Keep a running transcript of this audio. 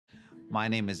My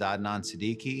name is Adnan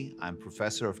Siddiqui. I'm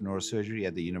professor of neurosurgery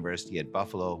at the University at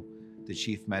Buffalo, the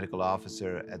chief medical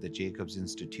officer at the Jacobs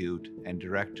Institute, and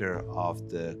director of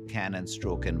the Canon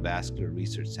Stroke and Vascular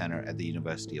Research Center at the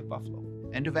University of Buffalo.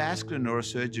 Endovascular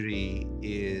neurosurgery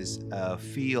is a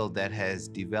field that has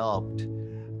developed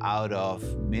out of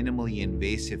minimally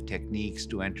invasive techniques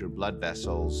to enter blood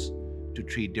vessels to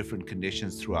treat different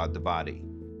conditions throughout the body.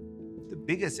 The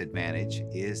biggest advantage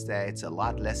is that it's a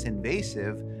lot less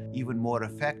invasive, even more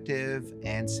effective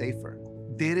and safer.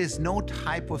 There is no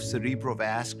type of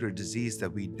cerebrovascular disease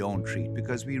that we don't treat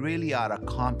because we really are a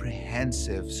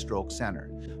comprehensive stroke center.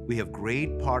 We have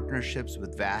great partnerships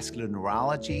with vascular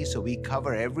neurology, so we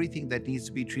cover everything that needs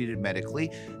to be treated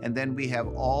medically. And then we have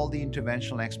all the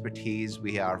interventional expertise.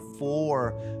 We are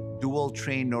 4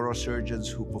 dual-trained neurosurgeons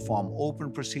who perform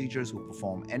open procedures, who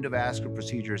perform endovascular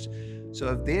procedures.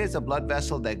 So if there's a blood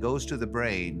vessel that goes to the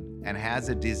brain and has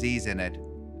a disease in it,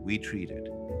 we treat it.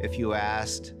 If you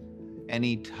asked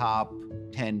any top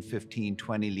 10, 15,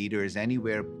 20 leaders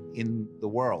anywhere in the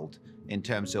world in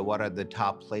terms of what are the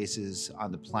top places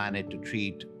on the planet to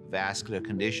treat vascular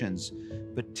conditions,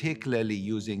 particularly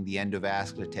using the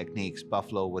endovascular techniques,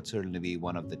 Buffalo would certainly be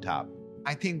one of the top.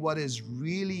 I think what is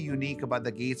really unique about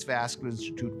the Gates Vascular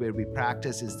Institute where we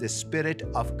practice is the spirit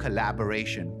of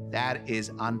collaboration. That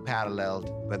is unparalleled,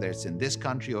 whether it's in this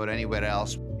country or anywhere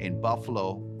else. In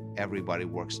Buffalo, everybody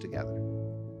works together.